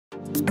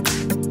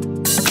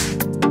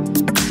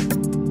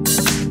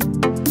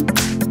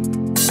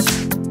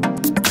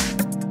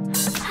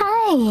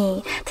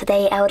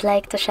Today I would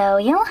like to show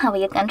you how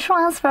you can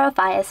transfer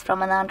files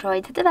from an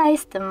Android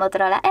device to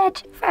Motorola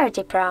Edge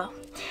 30 Pro.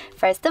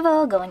 First of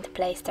all, go into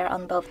Play Store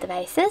on both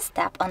devices,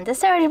 tap on the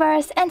search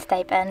bars and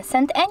type in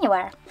Send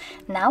Anywhere.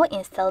 Now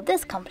install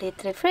this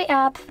completely free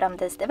app from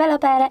this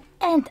developer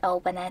and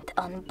open it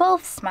on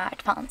both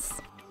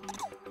smartphones.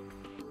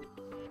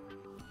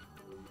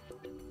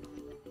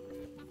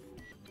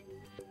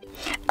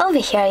 Over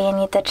here you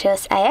need to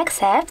choose I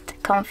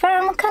accept,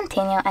 confirm,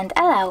 continue and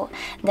allow,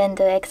 then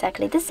do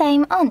exactly the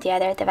same on the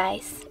other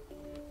device.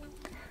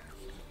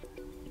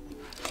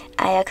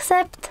 I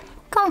accept,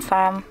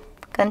 confirm,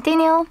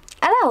 continue,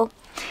 allow.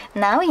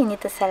 Now you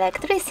need to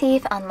select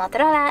Receive on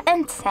Motorola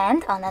and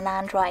Send on an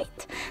Android.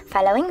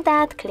 Following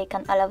that, click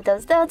on all of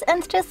those dots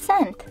and choose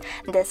Send.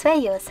 This way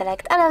you will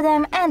select all of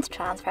them and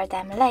transfer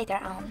them later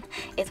on.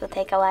 It will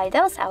take a while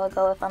though, so I will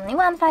go with only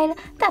one file,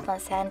 tap on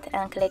Send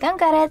and click on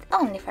Get It,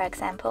 only for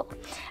example.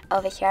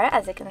 Over here,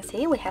 as you can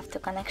see, we have two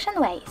connection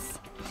ways.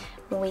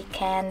 We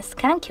can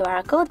scan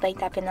QR code by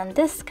tapping on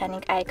this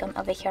scanning icon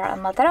over here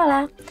on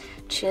Motorola,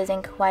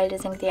 choosing while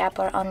using the app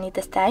or only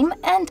this time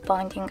and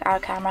pointing our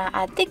camera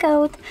at the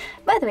code,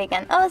 but we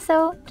can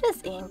also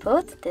just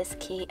input this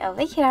key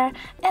over here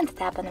and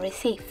tap on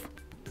receive.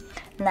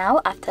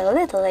 Now after a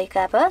little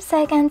couple of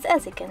seconds,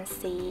 as you can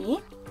see,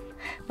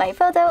 my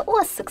photo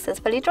was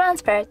successfully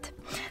transferred.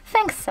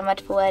 Thanks so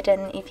much for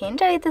watching. If you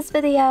enjoyed this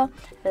video,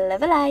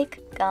 leave a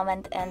like,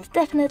 comment and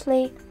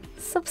definitely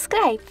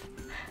subscribe.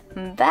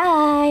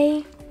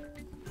 Bye!